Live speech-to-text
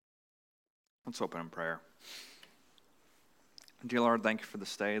Let's open in prayer. Dear Lord, thank you for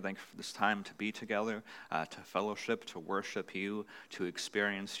this day. Thank you for this time to be together, to fellowship, to worship you, to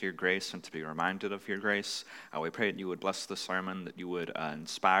experience your grace, and to be reminded of your grace. We pray that you would bless the sermon, that you would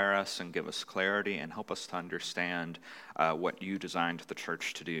inspire us and give us clarity and help us to understand what you designed the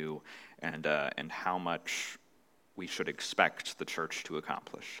church to do and how much we should expect the church to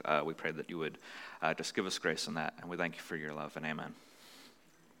accomplish. We pray that you would just give us grace in that, and we thank you for your love, and amen.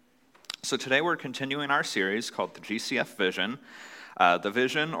 So today we're continuing our series called the GCF Vision. The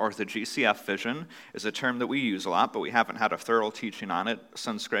vision, or the GCF vision, is a term that we use a lot, but we haven't had a thorough teaching on it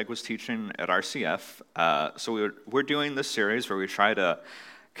since Greg was teaching at RCF. So we're doing this series where we try to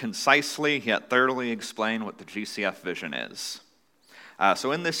concisely yet thoroughly explain what the GCF vision is.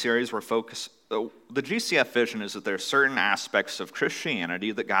 So in this series, the GCF vision is that there are certain aspects of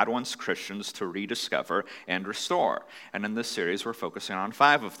Christianity that God wants Christians to rediscover and restore. And in this series, we're focusing on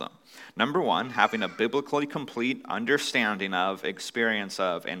 5 of them. Number 1, having a biblically complete understanding of, experience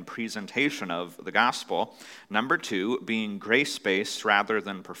of, and presentation of the gospel. Number 2, being grace-based rather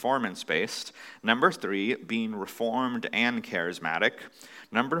than performance-based. Number 3, being reformed and charismatic.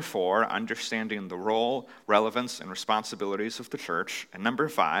 Number 4, understanding the role, relevance, and responsibilities of the church. And number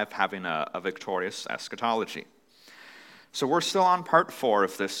 5, having a victorious eschatology. So we're still on part 4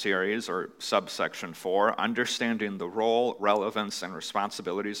 of this series, or subsection 4, understanding the role, relevance, and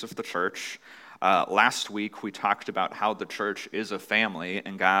responsibilities of the church. Last week, we talked about how the church is a family,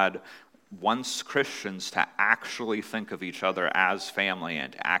 and God wants Christians to actually think of each other as family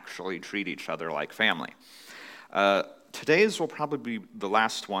and to actually treat each other like family. Today's will probably be the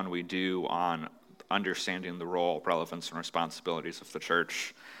last one we do on understanding the role, relevance, and responsibilities of the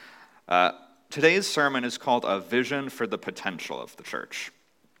church. Today's sermon is called A Vision for the Potential of the Church.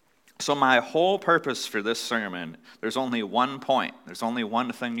 So my whole purpose for this sermon, there's only one point. There's only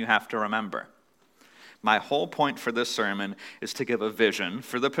one thing you have to remember. My whole point for this sermon is to give a vision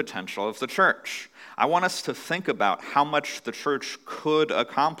for the potential of the church. I want us to think about how much the church could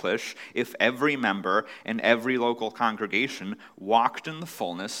accomplish if every member and every local congregation walked in the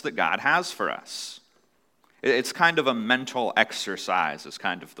fullness that God has for us. It's kind of a mental exercise is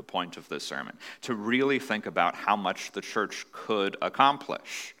kind of the point of this sermon, to really think about how much the church could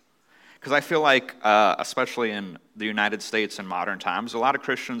accomplish. Because I feel like, especially in the United States in modern times, a lot of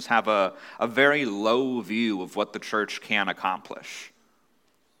Christians have a very low view of what the church can accomplish.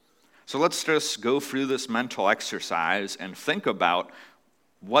 So let's just go through this mental exercise and think about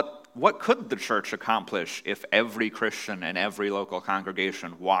what could the church accomplish if every Christian and every local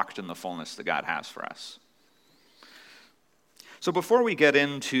congregation walked in the fullness that God has for us. So before we get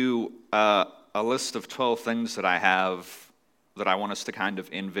into a list of 12 things that I have that I want us to kind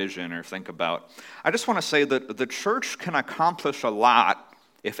of envision or think about, I just want to say that the church can accomplish a lot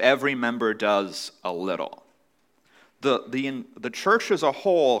if every member does a little. The church as a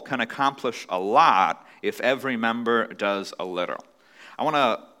whole can accomplish a lot if every member does a little. I want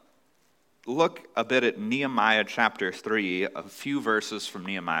to look a bit at Nehemiah chapter 3, a few verses from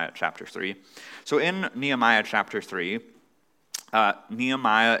Nehemiah chapter 3. So in Nehemiah chapter 3,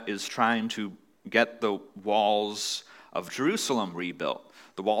 Nehemiah is trying to get the walls of Jerusalem rebuilt.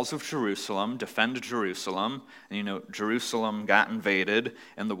 The walls of Jerusalem defend Jerusalem, and Jerusalem got invaded,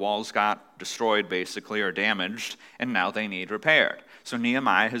 and the walls got destroyed basically, or damaged, and now they need repaired. So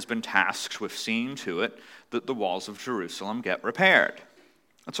Nehemiah has been tasked with seeing to it that the walls of Jerusalem get repaired.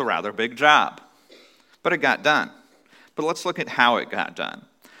 That's a rather big job, but it got done. But let's look at how it got done.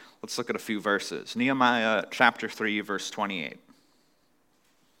 Let's look at a few verses. Nehemiah chapter 3, verse 28.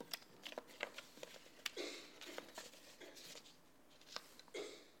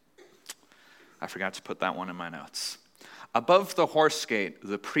 I forgot to put that one in my notes. Above the horse gate,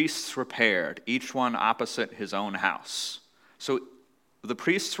 the priests repaired, each one opposite his own house. So the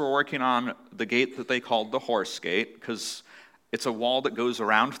priests were working on the gate that they called the horse gate, because it's a wall that goes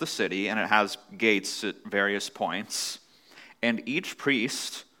around the city, and it has gates at various points. And each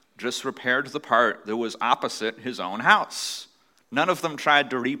priest just repaired the part that was opposite his own house. None of them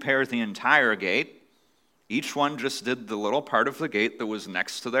tried to repair the entire gate. Each one just did the little part of the gate that was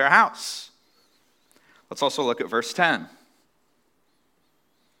next to their house. Let's also look at verse 10.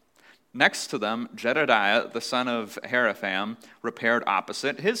 Next to them, Jedediah, the son of Herapham, repaired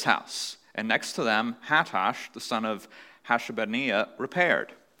opposite his house. And next to them, Hattush, the son of Hashabniah,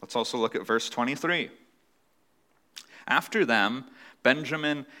 repaired. Let's also look at verse 23. After them,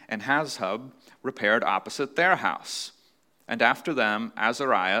 Benjamin and Hazhub repaired opposite their house. And after them,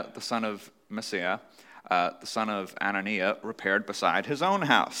 Azariah, the son of Messiah, the son of Ananiah, repaired beside his own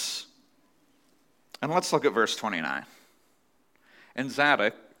house. And let's look at verse 29. And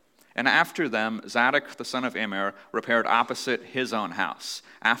Zadok, And after them, Zadok the son of Immer repaired opposite his own house.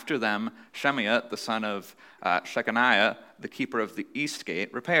 After them, Shemaiah the son of Shechaniah, the keeper of the east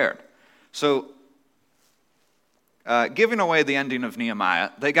gate, repaired. So, giving away the ending of Nehemiah,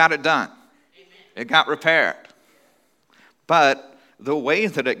 they got it done. Amen. It got repaired. But the way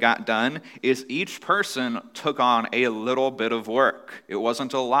that it got done is each person took on a little bit of work. It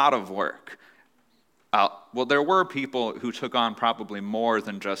wasn't a lot of work. Well, there were people who took on probably more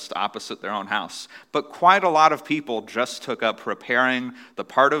than just opposite their own house, but quite a lot of people just took up repairing the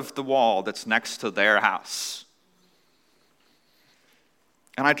part of the wall that's next to their house.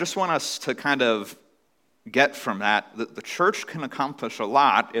 And I just want us to kind of get from that the church can accomplish a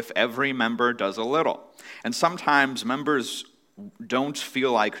lot if every member does a little. And sometimes members don't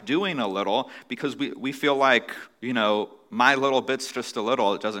feel like doing a little because we feel like, my little bit's just a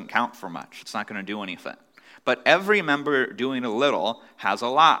little, it doesn't count for much. It's not going to do anything. But every member doing a little has a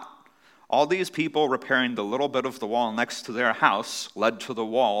lot. All these people repairing the little bit of the wall next to their house led to the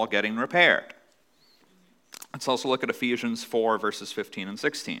wall getting repaired. Let's also look at Ephesians 4, verses 15 and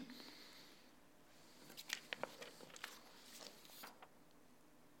 16.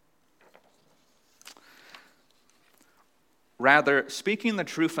 Rather, speaking the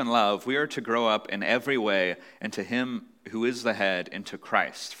truth in love, we are to grow up in every way into him who is the head, into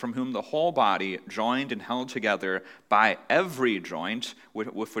Christ, from whom the whole body, joined and held together by every joint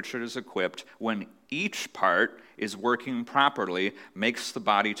with which it is equipped, when each part is working properly, makes the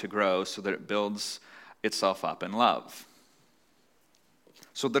body to grow so that it builds itself up in love.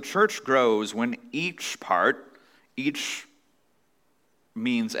 So the church grows when each part, each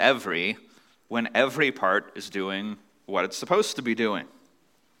means every, when every part is doing what it's supposed to be doing.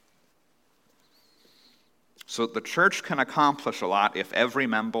 So the church can accomplish a lot if every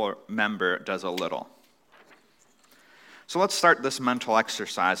member does a little. So let's start this mental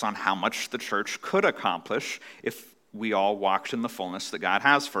exercise on how much the church could accomplish if we all walked in the fullness that God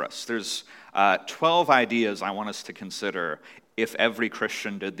has for us. There's 12 ideas I want us to consider if every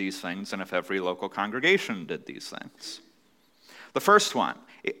Christian did these things and if every local congregation did these things. The first one,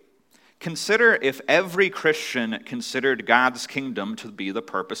 consider if every Christian considered God's kingdom to be the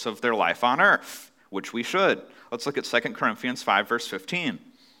purpose of their life on earth, which we should. Let's look at 2 Corinthians 5, verse 15.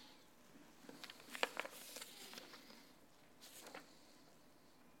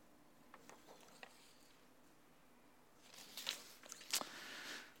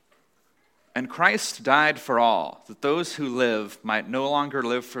 And Christ died for all, that those who live might no longer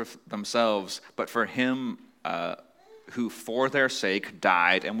live for themselves, but for him who for their sake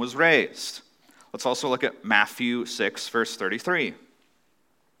died and was raised. Let's also look at Matthew 6, verse 33.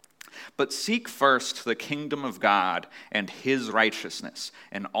 But seek first the kingdom of God and his righteousness,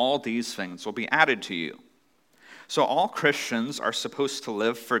 and all these things will be added to you. So all Christians are supposed to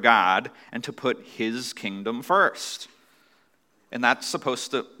live for God and to put his kingdom first. And that's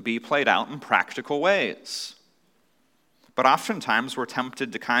supposed to be played out in practical ways. But oftentimes we're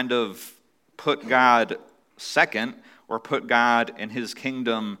tempted to kind of put God second or put God and his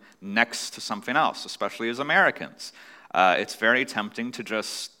kingdom next to something else, especially as Americans. It's very tempting to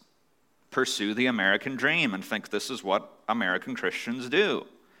just pursue the American dream and think this is what American Christians do.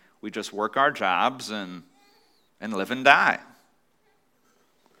 We just work our jobs and live and die.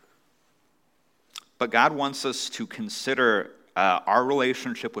 But God wants us to consider our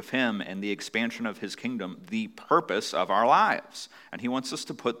relationship with him and the expansion of his kingdom the purpose of our lives. And he wants us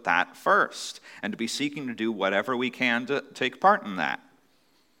to put that first and to be seeking to do whatever we can to take part in that.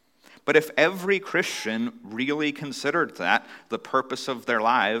 But if every Christian really considered that the purpose of their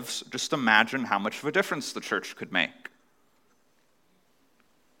lives, just imagine how much of a difference the church could make.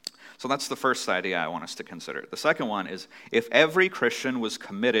 So that's the first idea I want us to consider. The second one is if every Christian was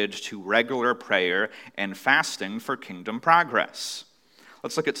committed to regular prayer and fasting for kingdom progress.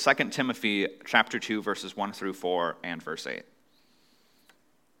 Let's look at 2 Timothy chapter 2, verses 1 through 4 and verse 8.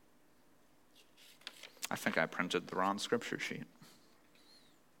 I think I printed the wrong scripture sheet,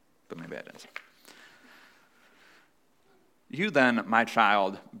 but maybe I didn't. You then, my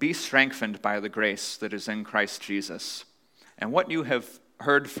child, be strengthened by the grace that is in Christ Jesus, and what you have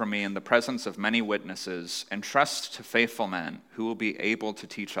heard from me in the presence of many witnesses, entrust to faithful men who will be able to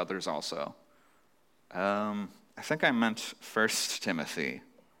teach others also. I think I meant 1 Timothy.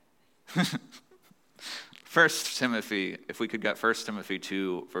 1 Timothy, if we could get 1 Timothy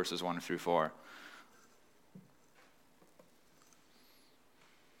 2, verses 1 through 4.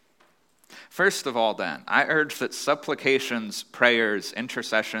 First of all, then, I urge that supplications, prayers,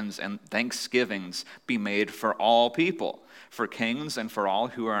 intercessions, and thanksgivings be made for all people, for kings and for all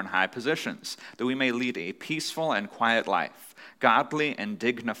who are in high positions, that we may lead a peaceful and quiet life, godly and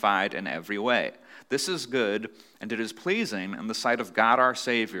dignified in every way. This is good, and it is pleasing in the sight of God our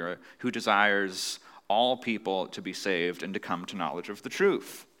Savior, who desires all people to be saved and to come to knowledge of the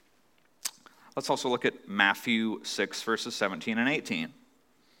truth. Let's also look at Matthew 6, verses 17 and 18.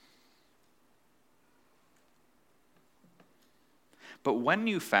 But when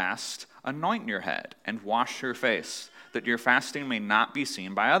you fast, anoint your head and wash your face, that your fasting may not be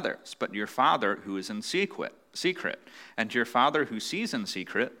seen by others, but your Father who is in secret, and your Father who sees in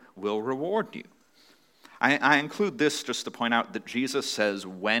secret will reward you. I include this just to point out that Jesus says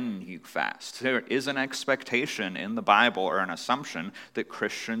when you fast. There is an expectation in the Bible, or an assumption, that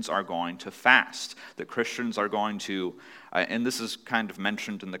Christians are going to fast, that Christians are going to, and this is kind of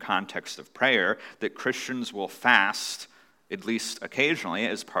mentioned in the context of prayer, that Christians will fast, at least occasionally,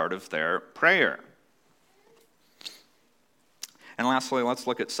 as part of their prayer. And lastly, let's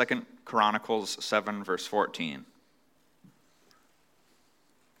look at 2 Chronicles 7, verse 14.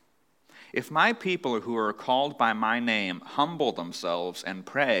 If my people who are called by my name humble themselves and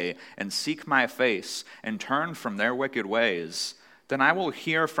pray and seek my face and turn from their wicked ways, then I will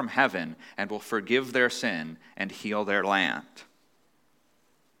hear from heaven and will forgive their sin and heal their land.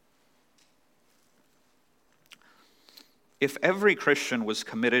 If every Christian was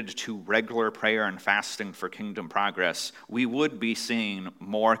committed to regular prayer and fasting for kingdom progress, we would be seeing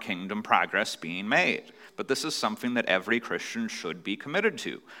more kingdom progress being made. But this is something that every Christian should be committed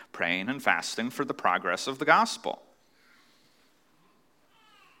to, praying and fasting for the progress of the gospel.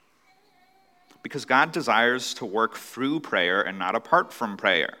 Because God desires to work through prayer and not apart from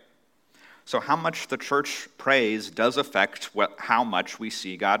prayer. So how much the church prays does affect how much we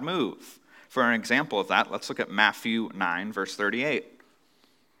see God move. For an example of that, let's look at Matthew 9, verse 38.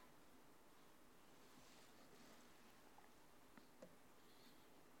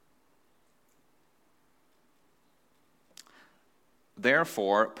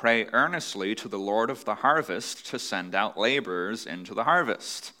 Therefore, pray earnestly to the Lord of the harvest to send out laborers into the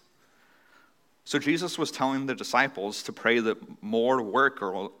harvest. So Jesus was telling the disciples to pray that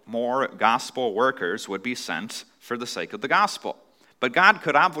more gospel workers would be sent for the sake of the gospel. But God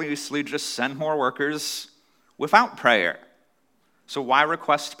could obviously just send more workers without prayer. So why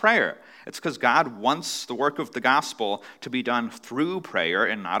request prayer? It's because God wants the work of the gospel to be done through prayer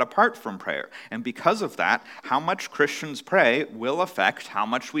and not apart from prayer. And because of that, how much Christians pray will affect how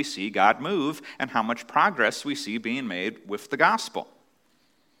much we see God move and how much progress we see being made with the gospel.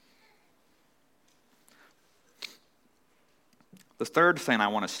 The third thing I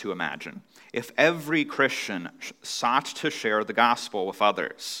want us to imagine, if every Christian sought to share the gospel with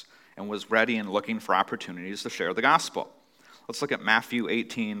others and was ready and looking for opportunities to share the gospel. Let's look at Matthew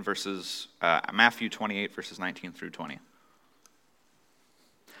 28, verses 19 through 20.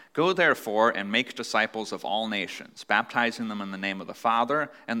 Go therefore and make disciples of all nations, baptizing them in the name of the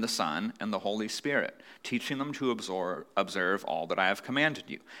Father and the Son and the Holy Spirit, teaching them to observe all that I have commanded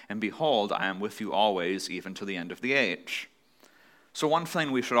you. And behold, I am with you always, even to the end of the age. So one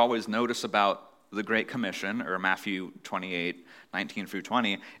thing we should always notice about the Great Commission, or Matthew 28, 19 through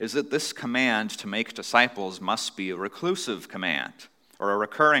 20, is that this command to make disciples must be a reclusive command, or a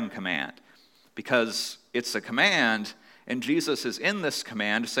recurring command, because it's a command, and Jesus is in this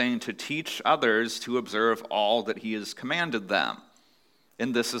command saying to teach others to observe all that he has commanded them.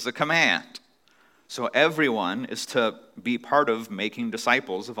 And this is a command. So everyone is to be part of making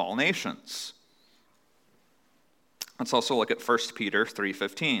disciples of all nations. Let's also look at 1 Peter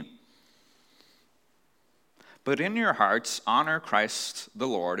 3:15. But in your hearts, honor Christ the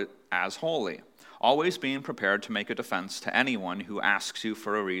Lord as holy, always being prepared to make a defense to anyone who asks you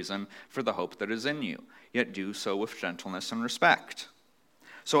for a reason for the hope that is in you, yet do so with gentleness and respect.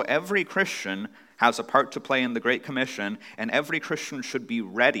 So every Christian has a part to play in the Great Commission, and every Christian should be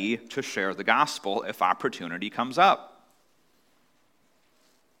ready to share the gospel if opportunity comes up.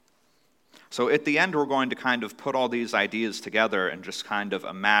 So at the end, we're going to kind of put all these ideas together and just kind of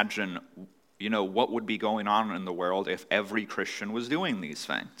imagine, what would be going on in the world if every Christian was doing these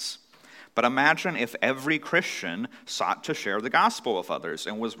things. But imagine if every Christian sought to share the gospel with others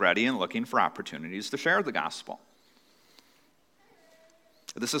and was ready and looking for opportunities to share the gospel.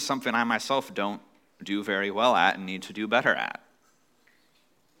 This is something I myself don't do very well at and need to do better at.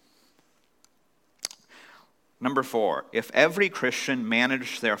 Number 4, if every Christian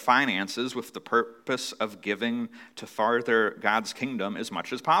managed their finances with the purpose of giving to further God's kingdom as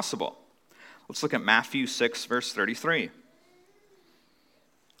much as possible. Let's look at Matthew 6, verse 33.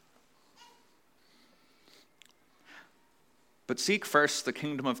 But seek first the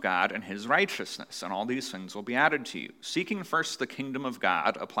kingdom of God and his righteousness, and all these things will be added to you. Seeking first the kingdom of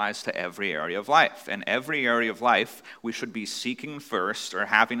God applies to every area of life. In every area of life, we should be seeking first, or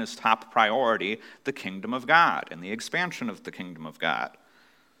having as top priority, the kingdom of God and the expansion of the kingdom of God.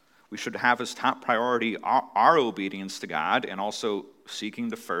 We should have as top priority our obedience to God, and also seeking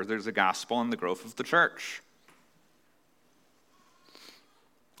to further the gospel and the growth of the church.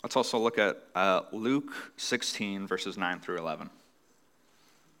 Let's also look at Luke 16, verses 9 through 11.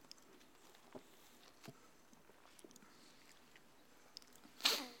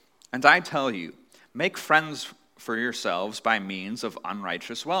 And I tell you, make friends for yourselves by means of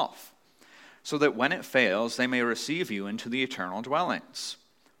unrighteous wealth, so that when it fails, they may receive you into the eternal dwellings.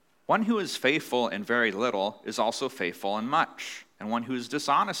 One who is faithful in very little is also faithful in much, and one who is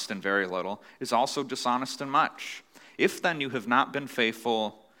dishonest in very little is also dishonest in much. If then you have not been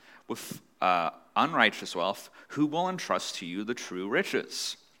faithful with unrighteous wealth, who will entrust to you the true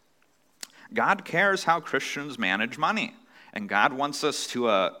riches? God cares how Christians manage money, and God wants us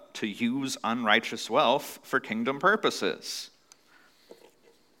to use unrighteous wealth for kingdom purposes.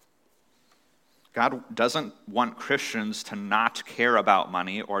 God doesn't want Christians to not care about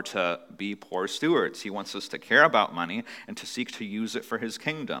money or to be poor stewards. He wants us to care about money and to seek to use it for his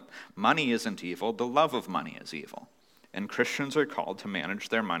kingdom. Money isn't evil, the love of money is evil. And Christians are called to manage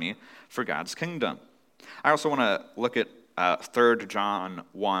their money for God's kingdom. I also want to look at 3 John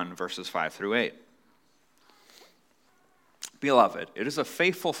 1, verses 5 through 8. Beloved, it is a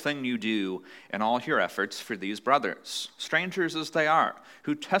faithful thing you do in all your efforts for these brothers, strangers as they are,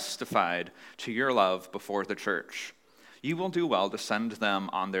 who testified to your love before the church. You will do well to send them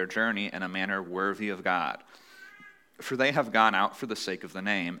on their journey in a manner worthy of God, for they have gone out for the sake of the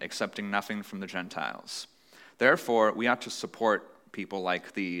name, accepting nothing from the Gentiles. Therefore, we ought to support people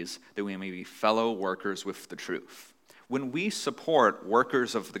like these, that we may be fellow workers with the truth. When we support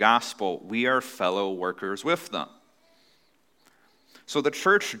workers of the gospel, we are fellow workers with them. So the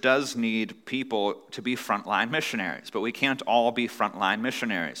church does need people to be frontline missionaries, but we can't all be frontline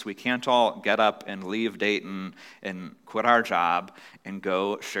missionaries. We can't all get up and leave Dayton and quit our job and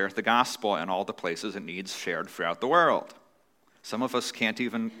go share the gospel in all the places it needs shared throughout the world. Some of us can't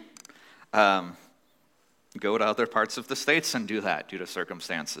even go to other parts of the States and do that due to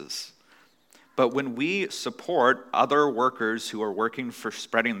circumstances. But when we support other workers who are working for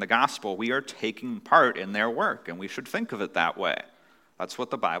spreading the gospel, we are taking part in their work, and we should think of it that way. That's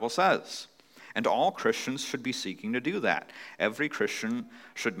what the Bible says. And all Christians should be seeking to do that. Every Christian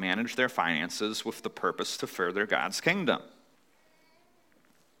should manage their finances with the purpose to further God's kingdom.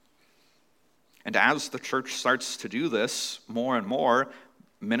 And as the church starts to do this more and more,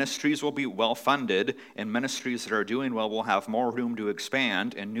 ministries will be well funded, and ministries that are doing well will have more room to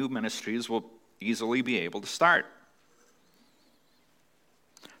expand, and new ministries will easily be able to start.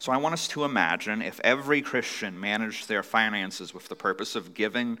 So I want us to imagine if every Christian managed their finances with the purpose of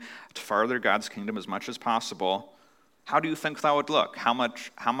giving to further God's kingdom as much as possible, how do you think that would look? How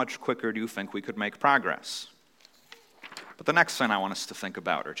much quicker do you think we could make progress? But the next thing I want us to think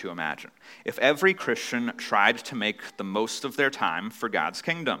about or to imagine, if every Christian tried to make the most of their time for God's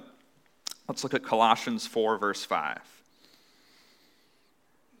kingdom. Let's look at Colossians 4, verse 5.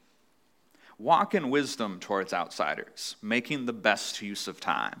 Walk in wisdom towards outsiders, making the best use of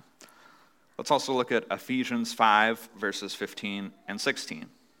time. Let's also look at Ephesians 5, verses 15 and 16.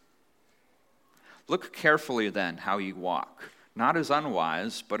 Look carefully then how you walk, not as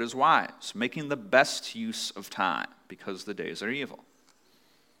unwise, but as wise, making the best use of time, because the days are evil.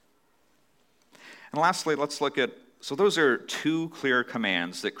 And lastly, let's look at, so those are two clear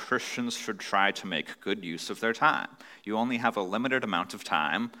commands that Christians should try to make good use of their time. You only have a limited amount of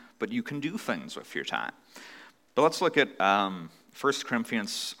time, but you can do things with your time. But let's look at 1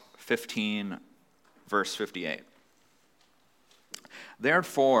 Corinthians 15, verse 58.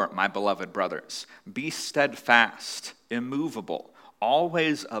 Therefore, my beloved brothers, be steadfast, immovable,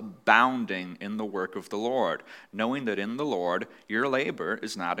 always abounding in the work of the Lord, knowing that in the Lord your labor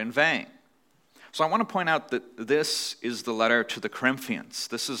is not in vain. So I want to point out that this is the letter to the Corinthians.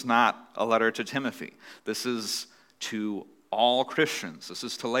 This is not a letter to Timothy. This is to all Christians. This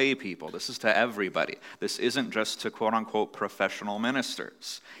is to lay people. This is to everybody. This isn't just to quote-unquote professional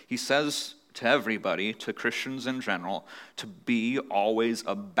ministers. He says to everybody, to Christians in general, to be always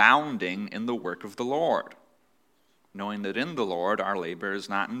abounding in the work of the Lord, knowing that in the Lord our labor is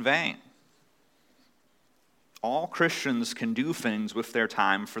not in vain. All Christians can do things with their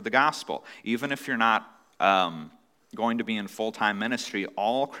time for the gospel. Even if you're not going to be in full-time ministry,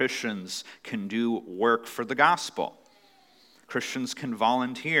 all Christians can do work for the gospel. Christians can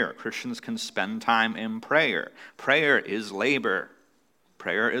volunteer. Christians can spend time in prayer. Prayer is labor.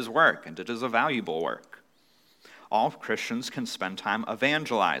 Prayer is work, and it is a valuable work. All Christians can spend time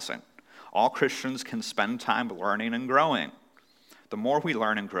evangelizing. All Christians can spend time learning and growing. The more we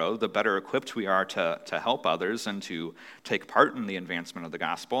learn and grow, the better equipped we are to help others and to take part in the advancement of the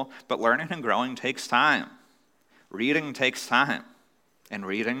gospel. But learning and growing takes time. Reading takes time, and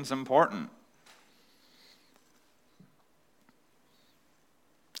reading's important.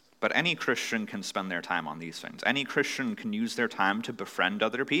 But any Christian can spend their time on these things. Any Christian can use their time to befriend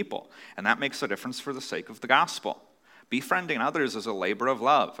other people, and that makes a difference for the sake of the gospel. Befriending others is a labor of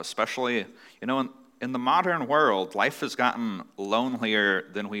love, especially, in the modern world, life has gotten lonelier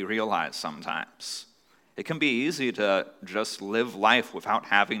than we realize sometimes. It can be easy to just live life without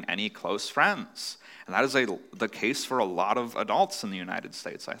having any close friends, and that is the case for a lot of adults in the United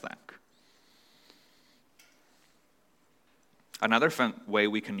States, I think. Another way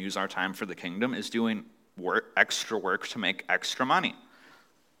we can use our time for the kingdom is doing extra work to make extra money,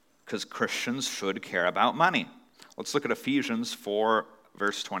 because Christians should care about money. Let's look at Ephesians 4,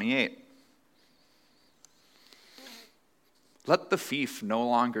 verse 28. Let the thief no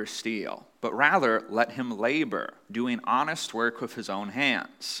longer steal, but rather let him labor, doing honest work with his own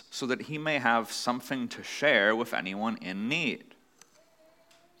hands, so that he may have something to share with anyone in need.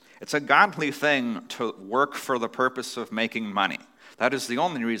 It's a godly thing to work for the purpose of making money. That is the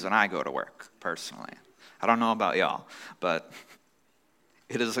only reason I go to work, personally. I don't know about y'all, but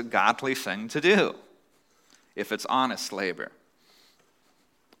it is a godly thing to do if it's honest labor.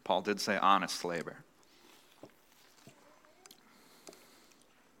 Paul did say honest labor.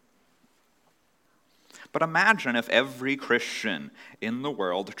 But imagine if every Christian in the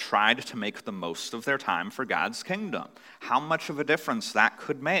world tried to make the most of their time for God's kingdom. How much of a difference that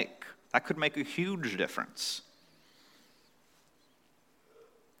could make. That could make a huge difference.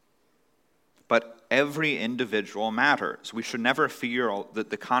 But every individual matters. We should never fear that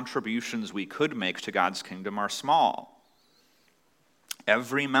the contributions we could make to God's kingdom are small.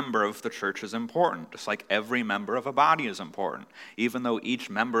 Every member of the church is important, just like every member of a body is important, even though each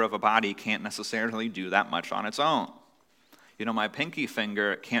member of a body can't necessarily do that much on its own. My pinky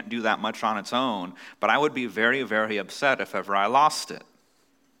finger can't do that much on its own, but I would be very, very upset if ever I lost it.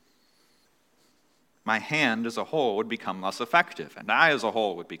 My hand as a whole would become less effective, and I as a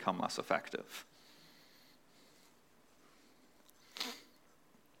whole would become less effective.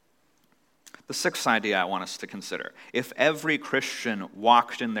 The sixth idea I want us to consider: if every Christian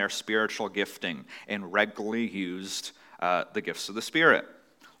walked in their spiritual gifting and regularly used the gifts of the Spirit.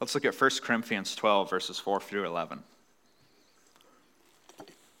 Let's look at 1 Corinthians 12, verses 4 through 11.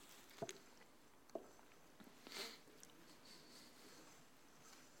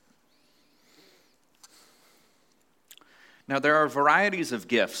 Now there are varieties of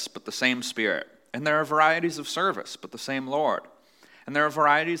gifts, but the same Spirit. And there are varieties of service, but the same Lord. And there are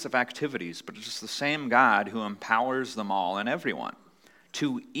varieties of activities, but it is the same God who empowers them all and everyone.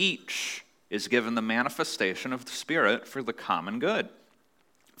 To each is given the manifestation of the Spirit for the common good.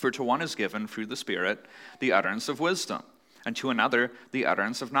 For to one is given through the Spirit the utterance of wisdom, and to another the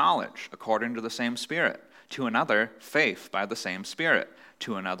utterance of knowledge, according to the same Spirit. To another faith by the same Spirit.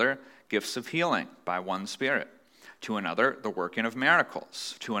 To another gifts of healing by one Spirit. To another, the working of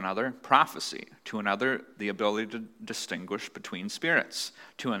miracles. To another, prophecy. To another, the ability to distinguish between spirits.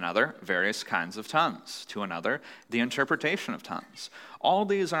 To another, various kinds of tongues. To another, the interpretation of tongues. All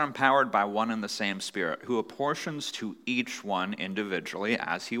these are empowered by one and the same Spirit, who apportions to each one individually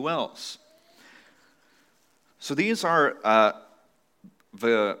as he wills. So these are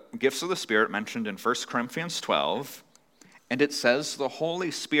the gifts of the Spirit mentioned in 1 Corinthians 12. And it says the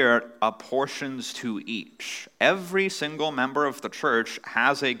Holy Spirit apportions to each. Every single member of the church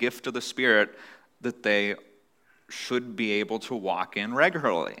has a gift of the Spirit that they should be able to walk in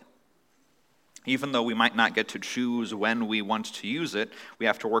regularly. Even though we might not get to choose when we want to use it, we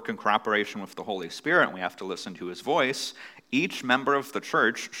have to work in cooperation with the Holy Spirit, and we have to listen to his voice. Each member of the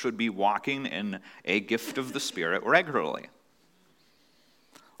church should be walking in a gift of the Spirit regularly.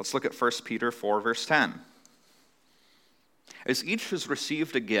 Let's look at 1 Peter 4, verse 10. As each has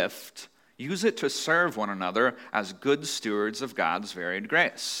received a gift, use it to serve one another as good stewards of God's varied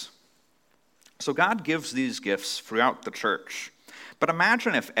grace. So God gives these gifts throughout the church. But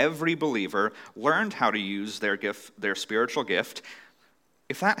imagine if every believer learned how to use their spiritual gift.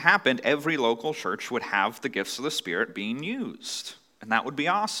 If that happened, every local church would have the gifts of the Spirit being used. And that would be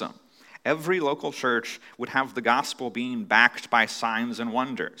awesome. Every local church would have the gospel being backed by signs and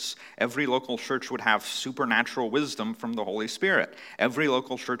wonders. Every local church would have supernatural wisdom from the Holy Spirit. Every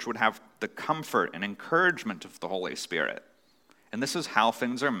local church would have the comfort and encouragement of the Holy Spirit. And this is how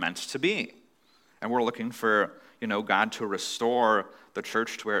things are meant to be. And we're looking for, God to restore the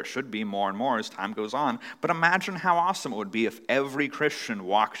church to where it should be more and more as time goes on. But imagine how awesome it would be if every Christian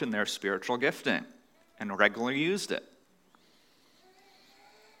walked in their spiritual gifting and regularly used it.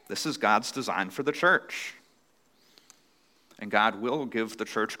 This is God's design for the church. And God will give the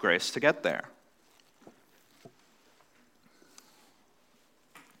church grace to get there.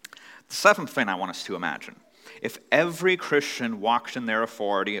 The seventh thing I want us to imagine: if every Christian walked in their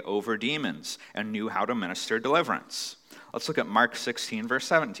authority over demons and knew how to minister deliverance. Let's look at Mark 16, verse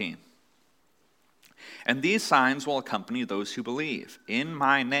 17. And these signs will accompany those who believe. In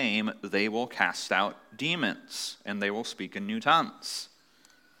my name they will cast out demons, and they will speak in new tongues.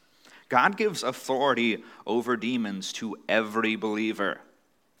 God gives authority over demons to every believer.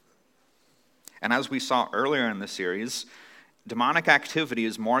 And as we saw earlier in the series, demonic activity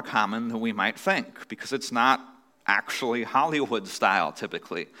is more common than we might think, because it's not actually Hollywood style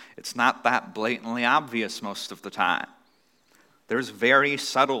typically. It's not that blatantly obvious most of the time. There's very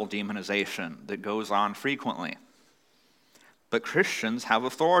subtle demonization that goes on frequently. But Christians have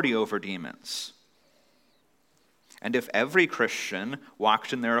authority over demons. And if every Christian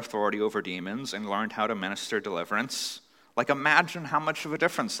walked in their authority over demons and learned how to minister deliverance, imagine how much of a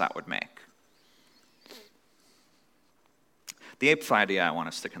difference that would make. The eighth idea I want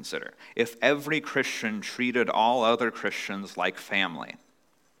us to consider: if every Christian treated all other Christians like family.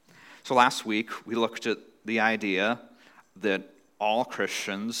 So last week, we looked at the idea that all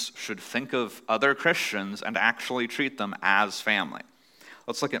Christians should think of other Christians and actually treat them as family.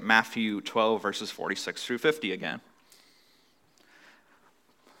 Let's look at Matthew 12, verses 46 through 50 again.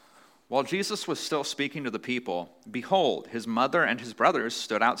 While Jesus was still speaking to the people, behold, his mother and his brothers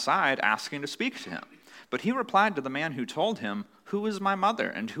stood outside asking to speak to him. But he replied to the man who told him, "Who is my mother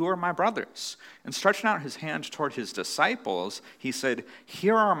and who are my brothers?" And stretching out his hand toward his disciples, he said,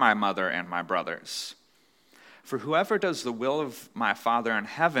 "Here are my mother and my brothers. For whoever does the will of my Father in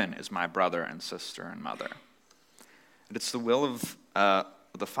heaven is my brother and sister and mother." And it's the will of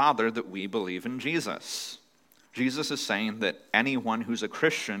the Father that we believe in Jesus. Jesus is saying that anyone who's a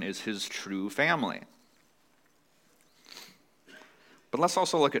Christian is his true family. But let's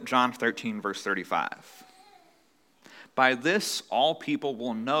also look at John 13, verse 35. By this, all people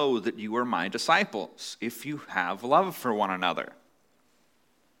will know that you are my disciples, if you have love for one another.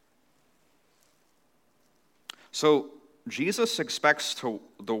 So Jesus expects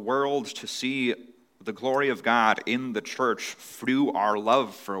the world to see the glory of God in the church through our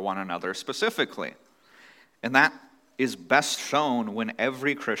love for one another specifically. And that is best shown when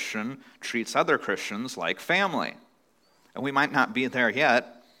every Christian treats other Christians like family. And we might not be there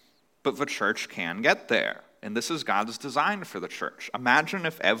yet, but the church can get there. And this is God's design for the church. Imagine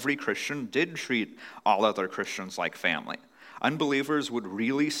if every Christian did treat all other Christians like family. Unbelievers would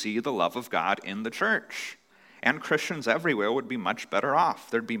really see the love of God in the church. And Christians everywhere would be much better off.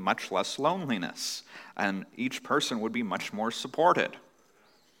 There'd be much less loneliness. And each person would be much more supported.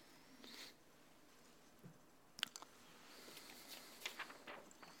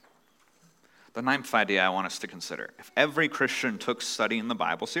 The ninth idea I want us to consider: if every Christian took studying the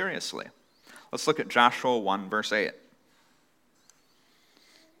Bible seriously. Let's look at Joshua 1, verse 8.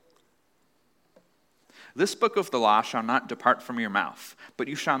 This book of the law shall not depart from your mouth, but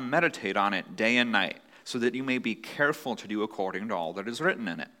you shall meditate on it day and night, so that you may be careful to do according to all that is written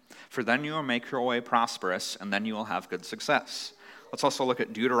in it. For then you will make your way prosperous, and then you will have good success. Let's also look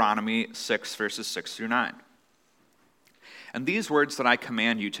at Deuteronomy 6, verses 6 through 9. And these words that I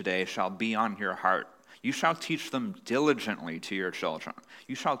command you today shall be on your heart. You shall teach them diligently to your children.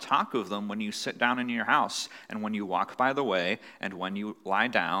 You shall talk of them when you sit down in your house, and when you walk by the way, and when you lie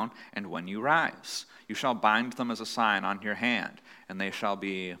down, and when you rise. You shall bind them as a sign on your hand, and they shall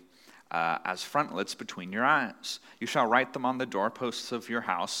be as frontlets between your eyes. You shall write them on the doorposts of your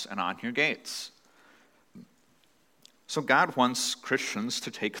house and on your gates. So God wants Christians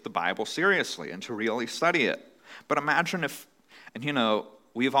to take the Bible seriously and to really study it. But imagine if,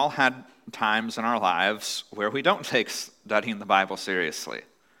 we've all had times in our lives where we don't take studying the Bible seriously.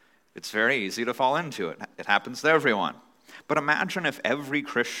 It's very easy to fall into it. It happens to everyone. But imagine if every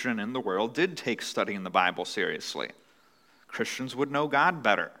Christian in the world did take studying the Bible seriously. Christians would know God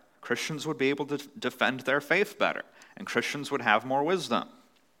better. Christians would be able to defend their faith better. And Christians would have more wisdom.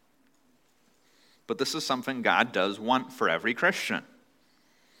 But this is something God does want for every Christian.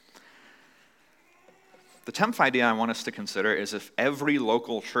 The 10th idea I want us to consider is if every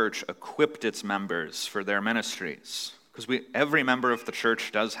local church equipped its members for their ministries. Because every member of the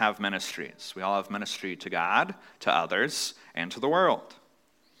church does have ministries. We all have ministry to God, to others, and to the world.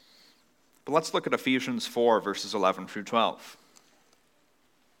 But let's look at Ephesians 4, verses 11 through 12.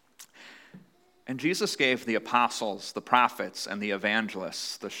 And Jesus gave the apostles, the prophets, and the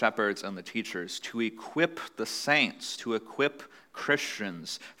evangelists, the shepherds, and the teachers to equip the saints, to equip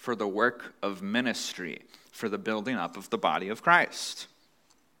Christians for the work of ministry, for the building up of the body of Christ.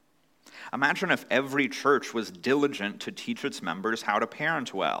 Imagine if every church was diligent to teach its members how to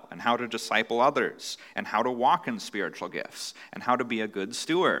parent well, and how to disciple others, and how to walk in spiritual gifts, and how to be a good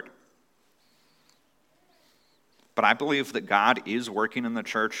steward. But I believe that God is working in the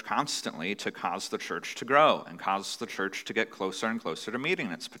church constantly to cause the church to grow and cause the church to get closer and closer to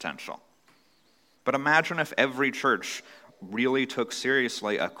meeting its potential. But imagine if every church really took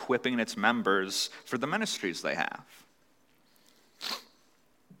seriously equipping its members for the ministries they have.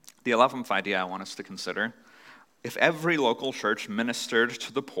 The 11th idea I want us to consider, if every local church ministered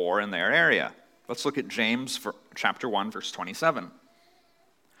to the poor in their area. Let's look at James chapter 1, verse 27.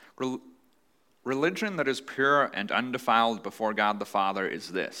 Religion that is pure and undefiled before God the Father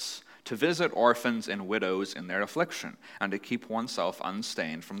is this, to visit orphans and widows in their affliction, and to keep oneself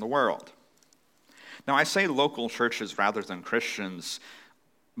unstained from the world. Now, I say local churches rather than Christians,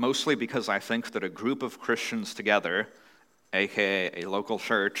 mostly because I think that a group of Christians together, aka a local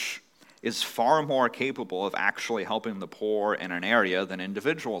church, is far more capable of actually helping the poor in an area than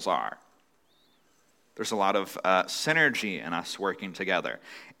individuals are. There's a lot of synergy in us working together,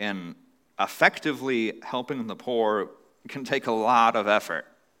 and effectively helping the poor can take a lot of effort.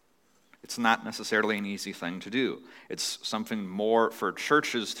 It's not necessarily an easy thing to do. It's something more for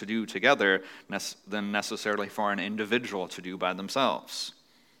churches to do together than necessarily for an individual to do by themselves.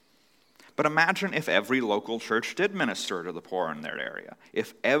 But imagine if every local church did minister to the poor in their area.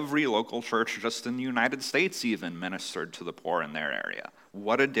 If every local church just in the United States even ministered to the poor in their area.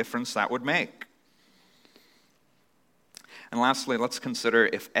 What a difference that would make. And lastly, let's consider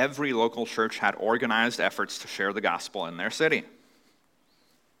if every local church had organized efforts to share the gospel in their city.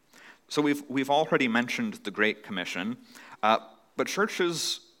 So we've already mentioned the Great Commission, but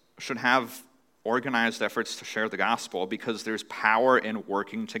churches should have organized efforts to share the gospel because there's power in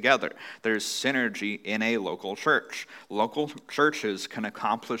working together. There's synergy in a local church. Local churches can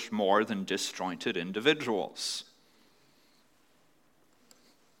accomplish more than disjointed individuals.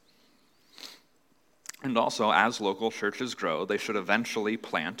 And also, as local churches grow, they should eventually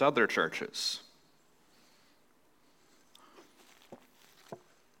plant other churches.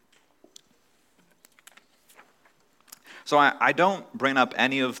 So I don't bring up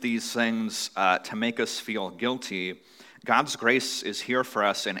any of these things to make us feel guilty. God's grace is here for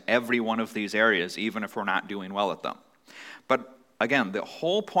us in every one of these areas, even if we're not doing well at them. But again, the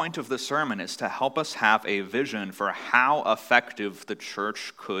whole point of this sermon is to help us have a vision for how effective the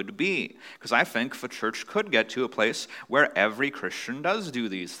church could be. Because I think the church could get to a place where every Christian does do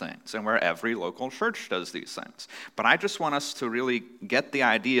these things and where every local church does these things. But I just want us to really get the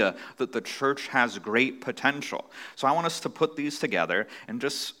idea that the church has great potential. So I want us to put these together and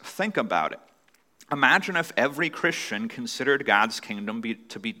just think about it. Imagine if every Christian considered God's kingdom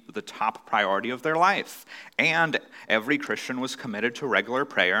to be the top priority of their life, and every Christian was committed to regular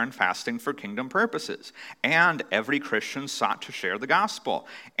prayer and fasting for kingdom purposes, and every Christian sought to share the gospel,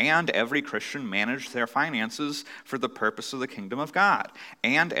 and every Christian managed their finances for the purpose of the kingdom of God,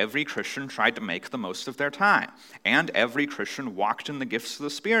 and every Christian tried to make the most of their time, and every Christian walked in the gifts of the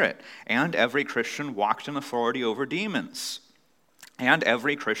Spirit, and every Christian walked in authority over demons. And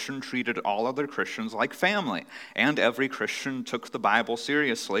every Christian treated all other Christians like family. And every Christian took the Bible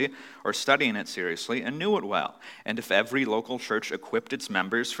seriously, or studying it seriously, and knew it well. And if every local church equipped its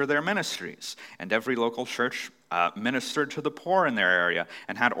members for their ministries, and every local church ministered to the poor in their area,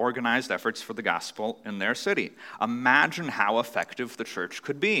 and had organized efforts for the gospel in their city. Imagine how effective the church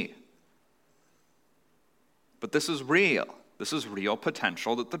could be. But this is real. This is real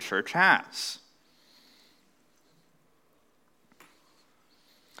potential that the church has.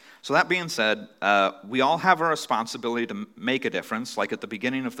 So that being said, we all have a responsibility to make a difference. Like at the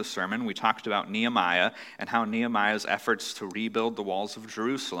beginning of the sermon, we talked about Nehemiah and how Nehemiah's efforts to rebuild the walls of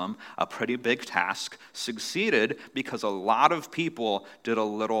Jerusalem, a pretty big task, succeeded because a lot of people did a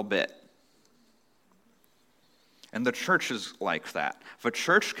little bit. And the church is like that. The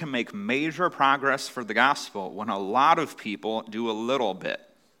church can make major progress for the gospel when a lot of people do a little bit.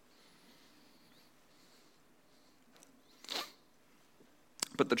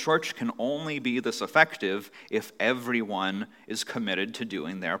 But the church can only be this effective if everyone is committed to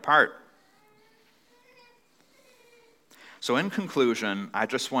doing their part. So in conclusion, I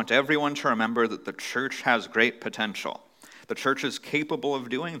just want everyone to remember that the church has great potential. The church is capable of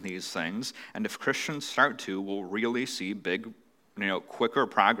doing these things, and if Christians start to, we'll really see big, quicker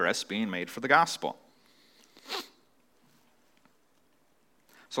progress being made for the gospel.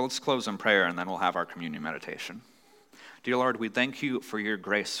 So let's close in prayer, and then we'll have our communion meditation. Dear Lord, we thank you for your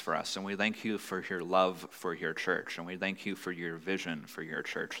grace for us, and we thank you for your love for your church, and we thank you for your vision for your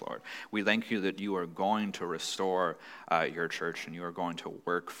church, Lord. We thank you that you are going to restore your church, and you are going to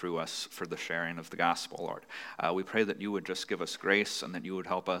work through us for the sharing of the gospel, Lord. We pray that you would just give us grace, and that you would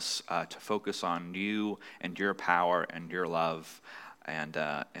help us to focus on you and your power and your love, and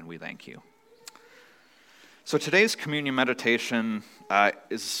we thank you. So today's communion meditation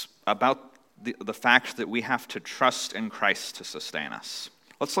is about the fact that we have to trust in Christ to sustain us.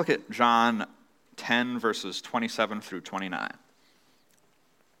 Let's look at John 10, verses 27 through 29.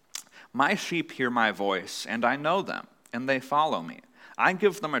 My sheep hear my voice, and I know them, and they follow me. I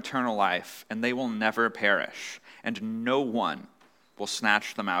give them eternal life, and they will never perish, and no one will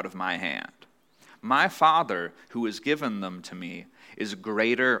snatch them out of my hand. My Father, who has given them to me, is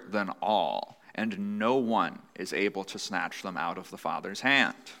greater than all, and no one is able to snatch them out of the Father's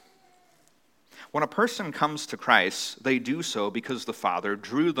hand. When a person comes to Christ, they do so because the Father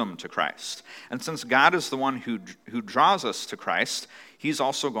drew them to Christ. And since God is the one who draws us to Christ, he's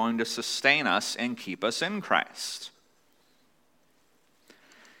also going to sustain us and keep us in Christ.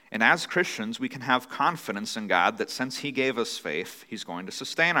 And as Christians, we can have confidence in God that since he gave us faith, he's going to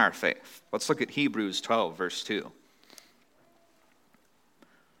sustain our faith. Let's look at Hebrews 12, verse 2.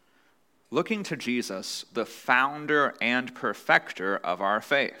 Looking to Jesus, the founder and perfecter of our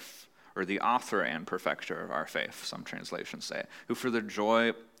faith, or the author and perfecter of our faith, some translations say, who for the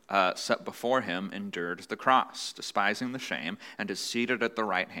joy set before him endured the cross, despising the shame, and is seated at the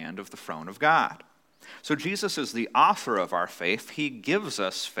right hand of the throne of God. So Jesus is the author of our faith. He gives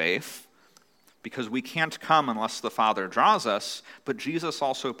us faith because we can't come unless the Father draws us, but Jesus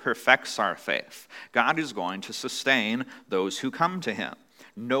also perfects our faith. God is going to sustain those who come to him.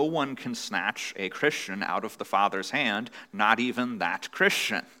 No one can snatch a Christian out of the Father's hand, not even that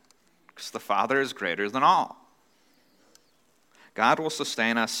Christian, because the Father is greater than all. God will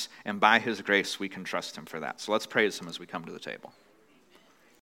sustain us, and by his grace we can trust him for that. So let's praise him as we come to the table.